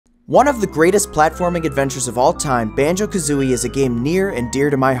One of the greatest platforming adventures of all time, Banjo Kazooie is a game near and dear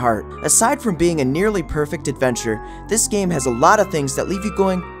to my heart. Aside from being a nearly perfect adventure, this game has a lot of things that leave you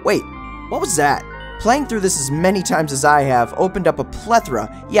going, wait, what was that? Playing through this as many times as I have opened up a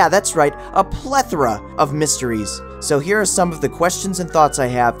plethora, yeah that's right, a plethora of mysteries. So here are some of the questions and thoughts I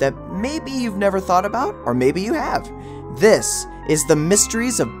have that maybe you've never thought about, or maybe you have. This is the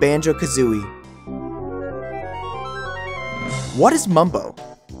Mysteries of Banjo Kazooie. What is Mumbo?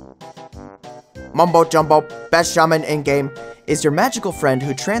 Mumbo Jumbo, best shaman in-game, is your magical friend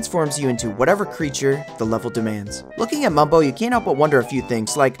who transforms you into whatever creature the level demands. Looking at Mumbo, you can't help but wonder a few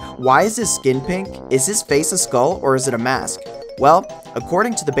things, like, why is his skin pink? Is his face a skull, or is it a mask? Well,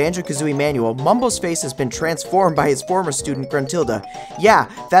 according to the Banjo Kazooie manual, Mumbo's face has been transformed by his former student, Gruntilda.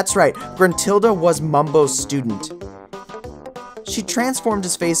 Yeah, that's right, Gruntilda was Mumbo's student. She transformed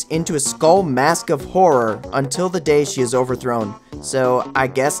his face into a skull mask of horror until the day she is overthrown. So I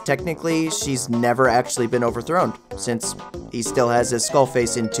guess technically she's never actually been overthrown, since he still has his skull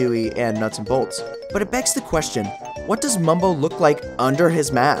face in Tooty and Nuts and Bolts. But it begs the question, what does Mumbo look like under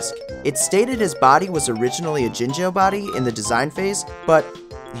his mask? It's stated his body was originally a Jinjo body in the design phase, but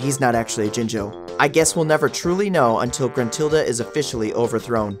he's not actually a Jinjo. I guess we'll never truly know until Gruntilda is officially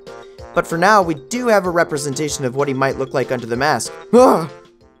overthrown. But for now, we do have a representation of what he might look like under the mask.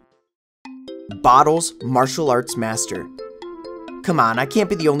 Bottles, martial arts master. Come on, I can't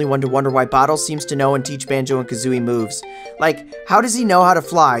be the only one to wonder why Bottles seems to know and teach Banjo and Kazooie moves. Like, how does he know how to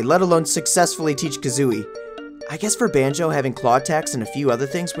fly, let alone successfully teach Kazooie? I guess for Banjo, having claw attacks and a few other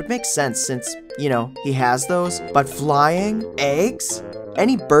things would make sense since, you know, he has those. But flying? Eggs?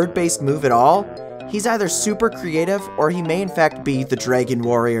 Any bird-based move at all? He's either super creative, or he may in fact be the Dragon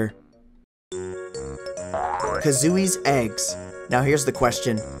Warrior. Kazooie's eggs. Now here's the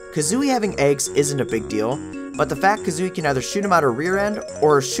question. Kazooie having eggs isn't a big deal, but the fact Kazooie can either shoot him out her rear end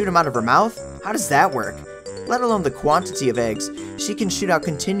or shoot him out of her mouth? How does that work? Let alone the quantity of eggs. She can shoot out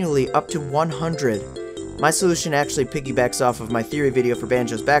continually up to 100. My solution actually piggybacks off of my theory video for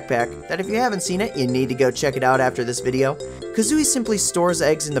Banjo's backpack, that if you haven't seen it, you need to go check it out after this video. Kazooie simply stores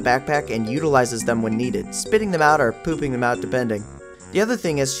eggs in the backpack and utilizes them when needed, spitting them out or pooping them out depending. The other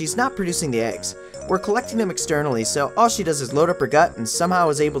thing is she's not producing the eggs. We're collecting them externally, so all she does is load up her gut and somehow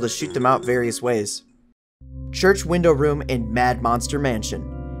is able to shoot them out various ways. Church window room in Mad Monster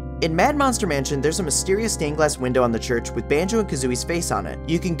Mansion. In Mad Monster Mansion, there's a mysterious stained glass window on the church with Banjo and Kazooie's face on it.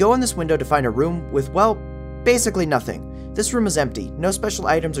 You can go in this window to find a room with, well, basically nothing. This room is empty, no special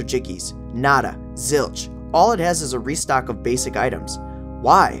items or jiggies. Nada. Zilch. All it has is a restock of basic items.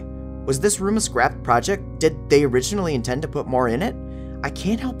 Why? Was this room a scrapped project? Did they originally intend to put more in it? I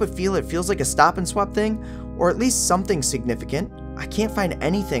can't help but feel it feels like a stop and swap thing, or at least something significant. I can't find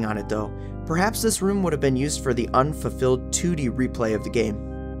anything on it though. Perhaps this room would have been used for the unfulfilled Tooty replay of the game.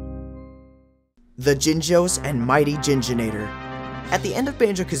 The Jinjos and Mighty Jinjonator. At the end of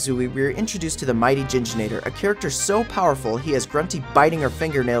Banjo Kazooie, we are introduced to the Mighty Jinjonator, a character so powerful he has Grunty biting her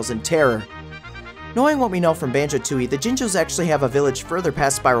fingernails in terror. Knowing what we know from Banjo-Tooie, the Jinjos actually have a village further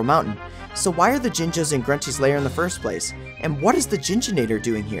past Spiral Mountain. So why are the Jinjos in Grunty's lair in the first place? And what is the Jinjonator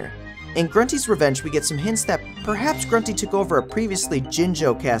doing here? In Grunty's Revenge, we get some hints that perhaps Grunty took over a previously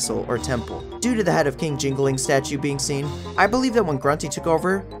Jinjo castle or temple, due to the head of King Jingling statue being seen. I believe that when Grunty took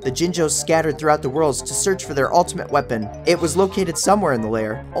over, the Jinjos scattered throughout the worlds to search for their ultimate weapon. It was located somewhere in the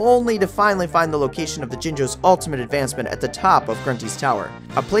lair, only to finally find the location of the Jinjos' ultimate advancement at the top of Grunty's tower,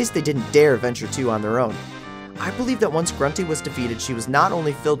 a place they didn't dare venture to on their own. I believe that once Grunty was defeated, she was not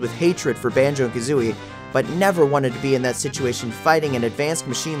only filled with hatred for Banjo and Kazooie, but never wanted to be in that situation fighting an advanced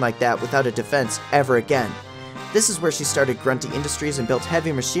machine like that without a defense ever again. This is where she started Grunty Industries and built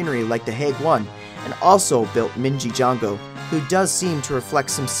heavy machinery like the Hague 1, and also built Minji Jango, who does seem to reflect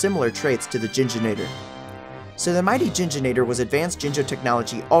some similar traits to the Jinjonator. So the Mighty Jinjonator was advanced Jinjo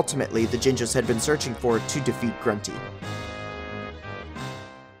technology ultimately the Jinjos had been searching for to defeat Grunty.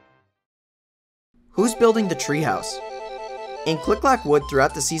 Who's building the treehouse? In Click-Clack Wood,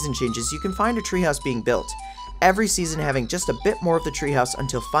 throughout the season changes, you can find a treehouse being built, every season having just a bit more of the treehouse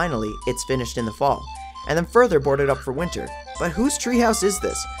until finally it's finished in the fall, and then further boarded up for winter. But whose treehouse is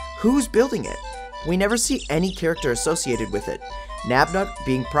this? Who's building it? We never see any character associated with it, Nabnut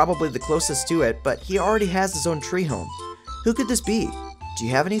being probably the closest to it, but he already has his own tree home. Who could this be? Do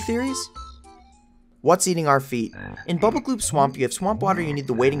you have any theories? What's eating our feet? In Bubblegloop Swamp, you have swamp water you need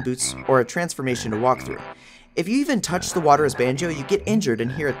the wading boots or a transformation to walk through. If you even touch the water as Banjo, you get injured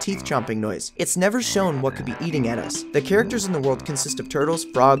and hear a teeth chomping noise. It's never shown what could be eating at us. The characters in the world consist of turtles,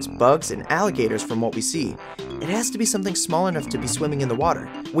 frogs, bugs, and alligators from what we see. It has to be something small enough to be swimming in the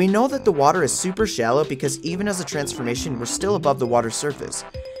water. We know that the water is super shallow because even as a transformation, we're still above the water's surface.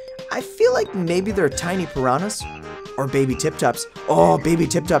 I feel like maybe they're tiny piranhas. Or baby tip-tops. Oh, baby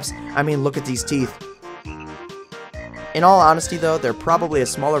tip-tops. I mean, look at these teeth. In all honesty though, they're probably a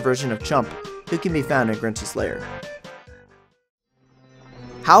smaller version of Chump, who can be found in Grunty's lair.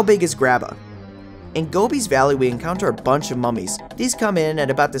 How big is Grabba? In Gobi's Valley, we encounter a bunch of mummies. These come in at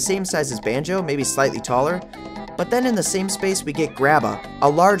about the same size as Banjo, maybe slightly taller. But then in the same space we get Grabba, a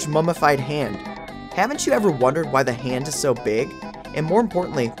large mummified hand. Haven't you ever wondered why the hand is so big? And more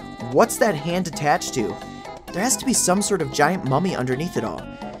importantly, what's that hand attached to? There has to be some sort of giant mummy underneath it all.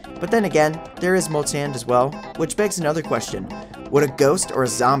 But then again, there is Moat's hand as well, which begs another question. Would a ghost or a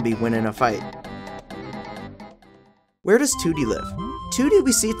zombie win in a fight? Where does Tooty live? Tooty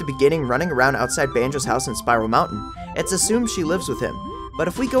we see at the beginning running around outside Banjo's house in Spiral Mountain. It's assumed she lives with him. But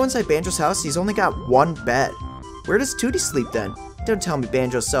if we go inside Banjo's house, he's only got one bed. Where does Tooty sleep then? Don't tell me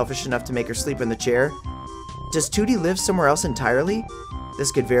Banjo's selfish enough to make her sleep in the chair. Does Tooty live somewhere else entirely?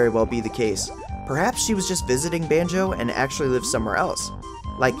 This could very well be the case. Perhaps she was just visiting Banjo and actually lives somewhere else.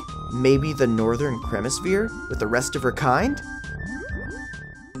 Like, maybe the Northern Cremisphere with the rest of her kind?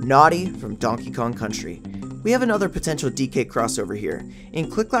 Naughty from Donkey Kong Country. We have another potential DK crossover here. In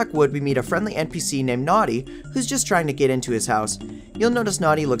Click-Clack Wood, we meet a friendly NPC named Naughty, who's just trying to get into his house. You'll notice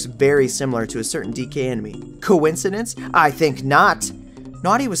Naughty looks very similar to a certain DK enemy. Coincidence? I think not!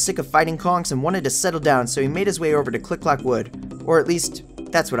 Naughty was sick of fighting Kongs and wanted to settle down, so he made his way over to Click-Clack Wood. Or at least,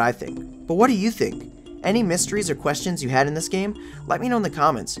 that's what I think. But what do you think? Any mysteries or questions you had in this game? Let me know in the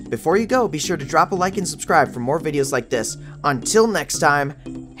comments. Before you go, be sure to drop a like and subscribe for more videos like this. Until next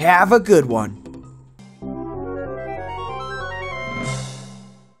time, have a good one!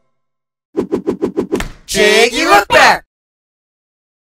 Jiggylookback!